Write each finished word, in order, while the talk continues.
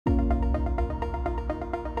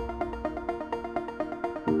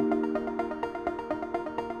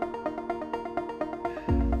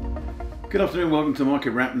Good afternoon, welcome to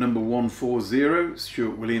Market Wrap number 140.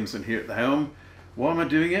 Stuart Williamson here at the helm. Why am I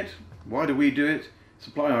doing it? Why do we do it?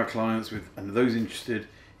 Supply our clients with, and those interested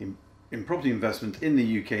in property investment in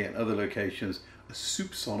the UK and other locations, a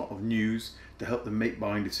soupcon of news to help them make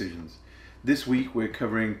buying decisions. This week we're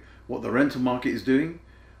covering what the rental market is doing,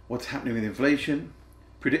 what's happening with inflation,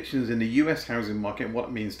 predictions in the US housing market and what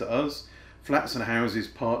it means to us, flats and houses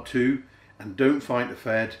part 2, and don't fight the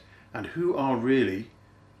Fed, and who are really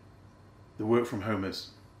the work from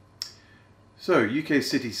homers. So UK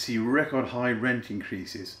cities see record high rent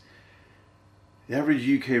increases. The average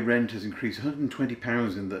UK rent has increased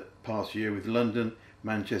 £120 in the past year, with London,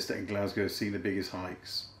 Manchester and Glasgow seeing the biggest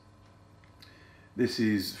hikes. This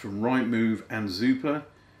is from Rightmove and Zoopla,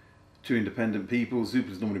 two independent people.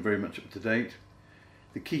 Zoopla is normally very much up to date.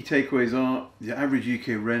 The key takeaways are the average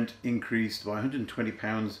UK rent increased by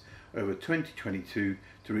 £120 over 2022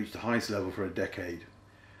 to reach the highest level for a decade.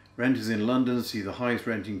 Renters in London see the highest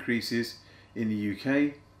rent increases in the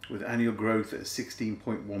UK, with annual growth at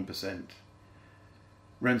 16.1%.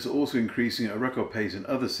 Rents are also increasing at a record pace in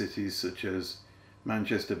other cities such as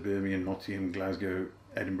Manchester, Birmingham, Nottingham, Glasgow,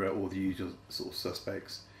 Edinburgh, all the usual sort of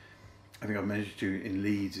suspects. I think I've mentioned to you in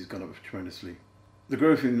Leeds it's gone up tremendously. The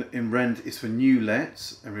growth in rent is for new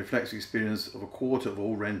lets and reflects the experience of a quarter of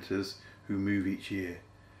all renters who move each year.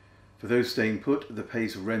 For those staying put, the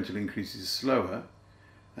pace of rental increases is slower,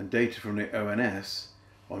 and data from the ONS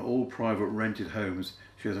on all private rented homes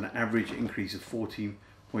shows an average increase of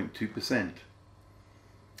 14.2%.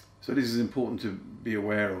 So this is important to be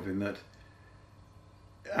aware of, in that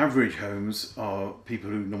average homes are people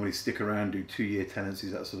who normally stick around, do 2-year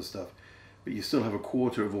tenancies, that sort of stuff, but you still have a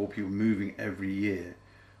quarter of all people moving every year.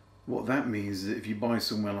 What that means is that if you buy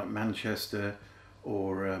somewhere like Manchester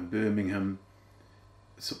or Birmingham,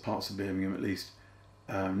 parts of Birmingham at least,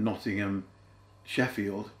 Nottingham,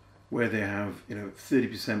 Sheffield, where they have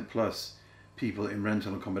 30% plus people in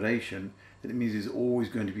rental accommodation, then it means there's always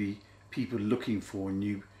going to be people looking for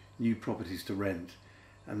new properties to rent,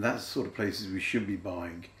 and that's the sort of places we should be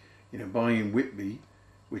buying. Buying in Whitby,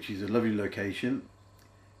 which is a lovely location,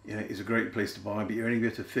 is a great place to buy, but you're only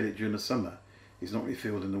going to fill it during the summer. It's not really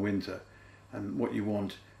filled in the winter. And what you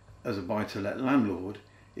want as a buy-to-let landlord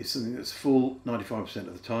is something that's full 95%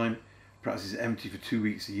 of the time, perhaps it's empty for 2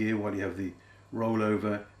 weeks a year while you have the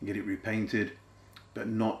rollover and get it repainted, but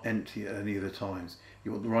not empty at any other times.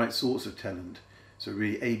 You want the right sorts of tenant, so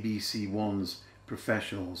really ABC ones,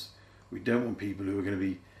 professionals. We don't want people who are going to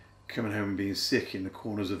be coming home and being sick in the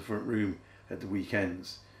corners of the front room at the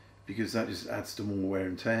weekends, because that just adds to more wear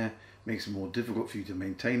and tear, makes it more difficult for you to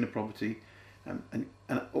maintain the property, and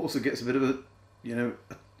it also gets a bit of a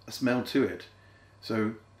smell to it.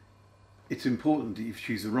 So it's important that you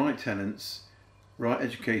choose the right tenants, right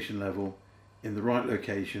education level, in the right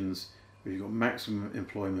locations where you've got maximum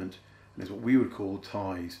employment, and it's what we would call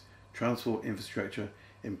ties: transport, infrastructure,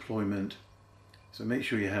 employment. So make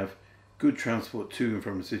sure you have good transport to and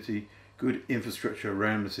from the city, good infrastructure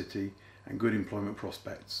around the city, and good employment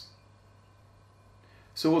prospects.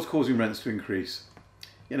 So what's causing rents to increase?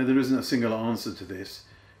 There isn't a single answer to this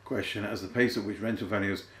question, as the pace at which rental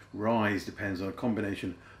values rise depends on a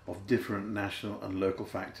combination of different national and local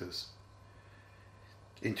factors.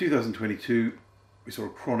 In 2022, we saw a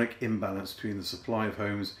chronic imbalance between the supply of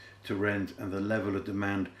homes to rent and the level of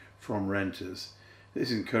demand from renters.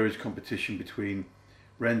 This encouraged competition between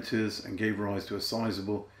renters and gave rise to a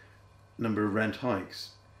sizable number of rent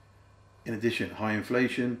hikes. In addition, high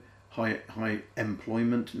inflation, high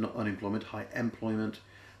employment, not unemployment, high employment,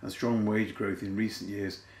 and strong wage growth in recent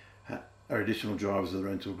years are additional drivers of the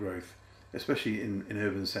rental growth, especially in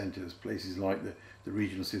urban centres, places like the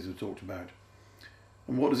regional cities we talked about.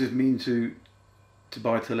 And what does this mean to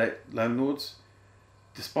buy-to-let landlords?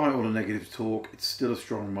 Despite all the negative talk, it's still a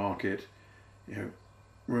strong market.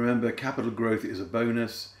 Remember, capital growth is a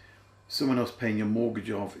bonus. Someone else paying your mortgage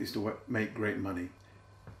off is to make great money.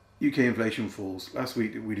 UK inflation falls. Last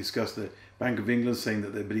week we discussed the Bank of England saying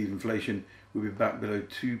that they believe inflation will be back below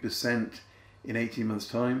 2% in 18 months'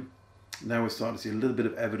 time. Now we're starting to see a little bit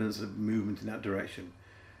of evidence of movement in that direction.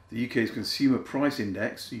 The UK's Consumer Price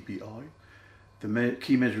Index, CPI, the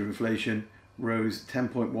key measure of inflation, rose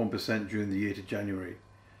 10.1% during the year to January,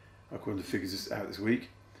 according to figures out this week.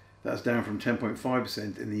 That's down from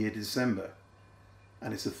 10.5% in the year to December,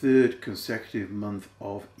 and it's the third consecutive month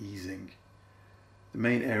of easing. The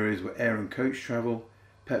main areas were air and coach travel,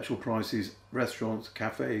 petrol prices, restaurants,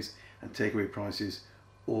 cafes and takeaway prices,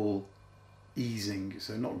 all easing,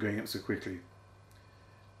 so not going up so quickly.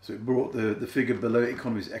 So it brought the figure below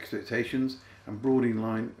economists' expectations and broadly in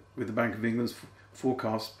line with the Bank of England's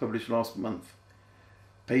forecast published last month.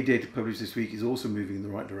 Pay data published this week is also moving in the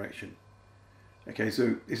right direction. Okay,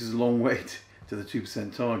 so this is a long way to the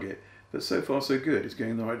 2% target, but so far so good. It's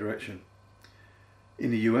going in the right direction.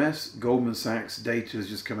 In the US, Goldman Sachs data has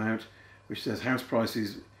just come out, which says house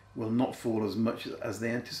prices will not fall as much as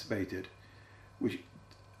they anticipated, which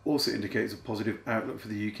also indicates a positive outlook for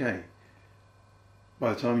the UK.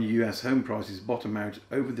 By the time US home prices bottom out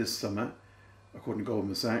over this summer, according to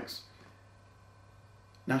Goldman Sachs,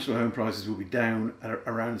 national home prices will be down at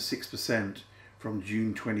around 6% from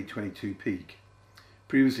June 2022 peak.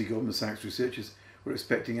 Previously, Goldman Sachs researchers were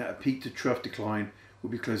expecting a peak to trough decline will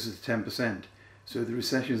be closer to 10%, so the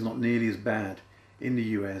recession is not nearly as bad in the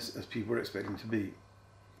US as people were expecting to be.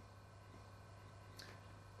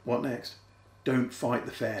 What next? Don't fight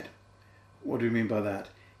the Fed. What do we mean by that?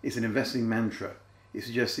 It's an investing mantra. It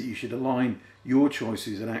suggests that you should align your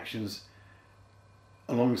choices and actions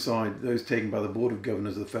alongside those taken by the Board of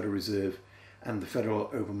Governors of the Federal Reserve and the Federal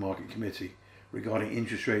Open Market Committee regarding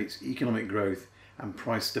interest rates, economic growth and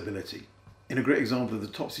price stability. In a great example of the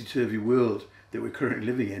topsy-turvy world that we're currently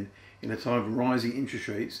living in a time of rising interest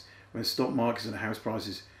rates, when stock markets and house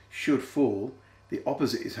prices should fall, the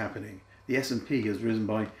opposite is happening. The S&P has risen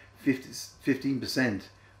by 15%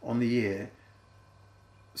 on the year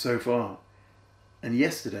so far. And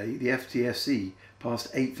yesterday, the FTSE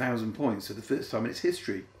passed 8,000 points for the first time in its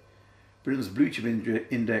history. Britain's blue chip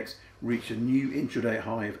index reached a new intraday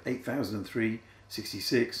high of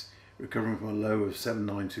 8,003.66, recovering from a low of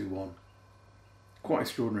 7,921. Quite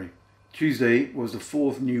extraordinary. Tuesday was the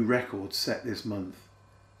fourth new record set this month.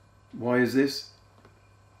 Why is this?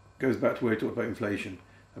 Goes back to where I talked about inflation.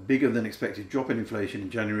 A bigger than expected drop in inflation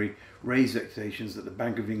in January raised expectations that the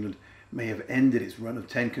Bank of England may have ended its run of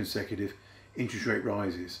 10 consecutive interest rate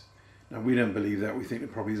rises. Now, we don't believe that. We think there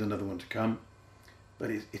probably is another one to come,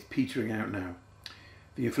 but it's petering out now.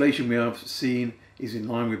 The inflation we have seen is in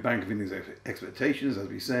line with Bank of England's expectations, as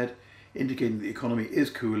we said, indicating that the economy is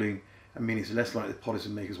cooling and meaning it's less likely that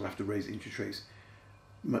policymakers will have to raise interest rates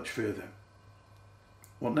much further.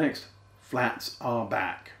 What next? Flats are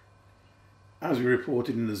back. As we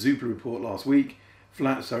reported in the Zoopla report last week,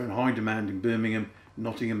 flats are in high demand in Birmingham,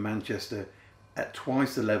 Nottingham, Manchester, at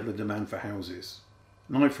twice the level of demand for houses.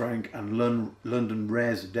 Knight Frank and London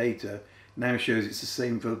Res data now shows it's the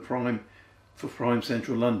same for prime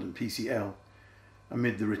central London, PCL.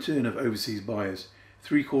 Amid the return of overseas buyers,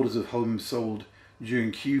 3/4 of homes sold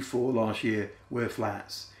during Q4 last year were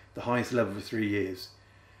flats, the highest level for 3 years.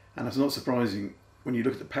 And that's not surprising when you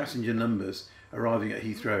look at the passenger numbers arriving at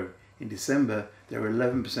Heathrow. In December, there were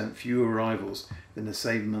 11% fewer arrivals than the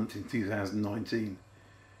same month in 2019.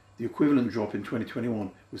 The equivalent drop in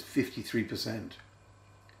 2021 was 53%.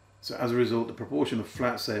 So as a result, the proportion of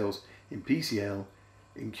flat sales in PCL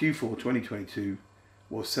in Q4 2022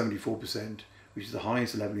 was 74%, which is the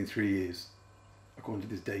highest level in 3 years, according to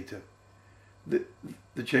this data. The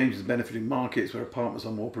change is benefiting markets where apartments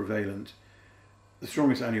are more prevalent. The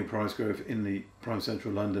strongest annual price growth in the prime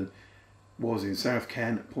central London was in South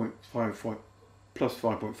Ken, plus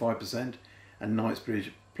 5.5%, and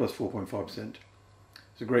Knightsbridge, plus 4.5%.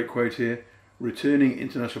 It's a great quote here. Returning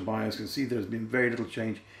international buyers can see there has been very little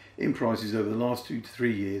change in prices over the last 2 to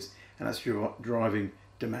 3 years, and that's driving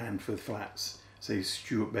demand for flats, says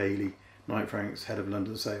Stuart Bailey, Knight Frank's head of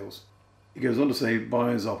London sales. He goes on to say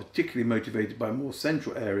buyers are particularly motivated by more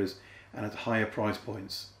central areas and at higher price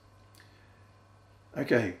points.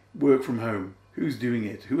 Okay, work from home. Who's doing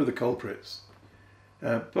it? Who are the culprits?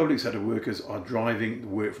 Public sector workers are driving the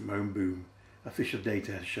work from home boom, official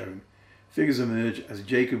data has shown. Figures emerge as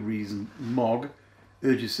Jacob Rees Mogg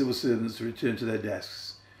urges civil servants to return to their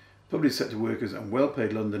desks. Public sector workers and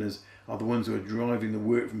well-paid Londoners are the ones who are driving the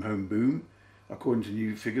work from home boom, according to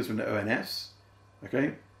new figures from the ONS.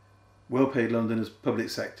 Okay, well-paid Londoners, public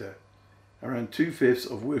sector. Around 2/5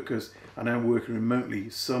 of workers are now working remotely,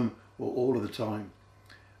 some or all of the time,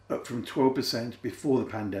 up from 12% before the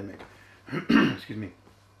pandemic. Excuse me.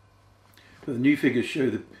 But the new figures show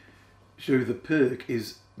the perk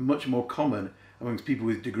is much more common amongst people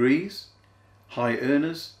with degrees, high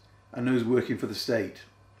earners, and those working for the state.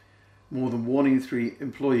 More than 1 in 3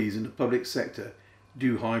 employees in the public sector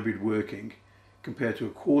do hybrid working, compared to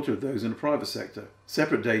 1/4 of those in the private sector.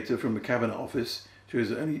 Separate data from the Cabinet Office shows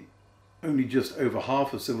that only just over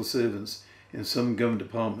half of civil servants in some government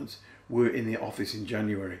departments were in the office in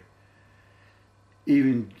January,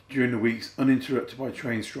 even during the weeks uninterrupted by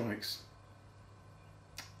train strikes.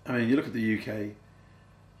 I mean, you look at the UK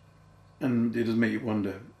and it does make you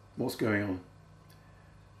wonder what's going on.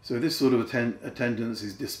 So this sort of attendance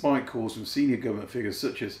is despite calls from senior government figures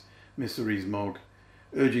such as Mr. Rees-Mogg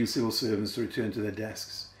urging civil servants to return to their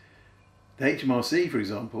desks. The HMRC, for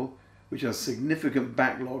example, which has significant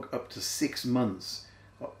backlog, up to 6 months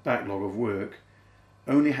backlog of work,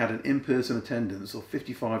 only had an in-person attendance of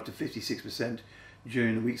 55 to 56%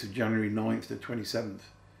 during the weeks of January 9th to 27th.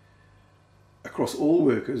 Across all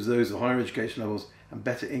workers, those of higher education levels and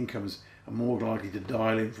better incomes are more likely to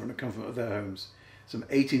dial in from the comfort of their homes. Some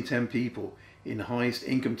 8 in 10 people in the highest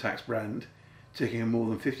income tax band, taking home more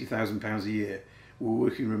than £50,000 a year, were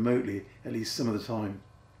working remotely at least some of the time.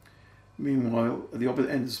 Meanwhile, at the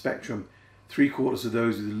opposite end of the spectrum, 3/4 of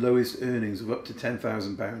those with the lowest earnings of up to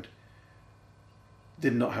 £10,000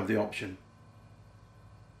 did not have the option.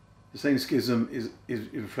 The same schism is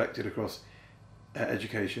reflected across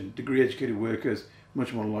education. Degree educated workers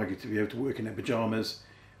much more likely to be able to work in their pyjamas.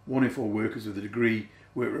 1 in 4 workers with a degree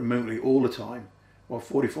work remotely all the time, while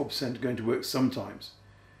 44% are going to work sometimes.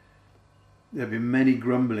 There have been many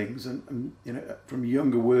grumblings from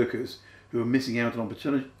younger workers who are missing out on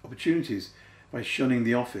opportunities by shunning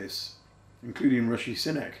the office, including Rishi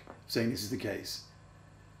Sunak saying this is the case.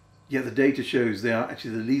 Yet the data shows they are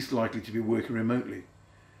actually the least likely to be working remotely.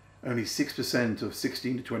 Only 6% of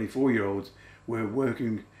 16 to 24-year-olds were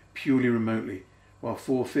working purely remotely, while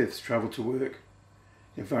 4/5 travelled to work.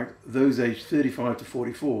 In fact, those aged 35 to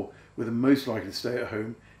 44 were the most likely to stay at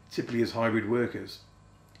home, typically as hybrid workers.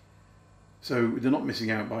 So they're not missing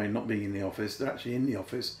out by not being in the office, they're actually in the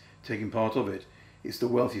office taking part of it. It's the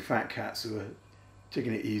wealthy fat cats who are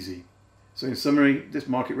taking it easy. So in summary, this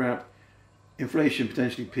market wrap, inflation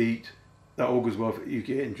potentially peaked, that augurs well for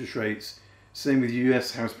UK interest rates. Same with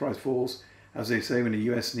US house price falls. As they say, when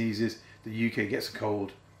the US sneezes, the UK gets a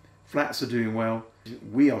cold. Flats are doing well.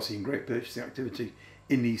 We are seeing great purchasing activity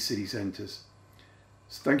in these city centres.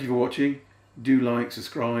 So thank you for watching. Do like,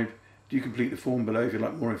 subscribe, do complete the form below if you'd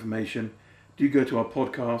like more information. Do go to our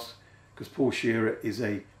podcast, because Paul Shearer is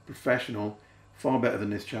a professional, far better than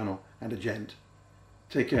this channel, and a gent.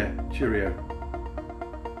 Take care. Cheerio.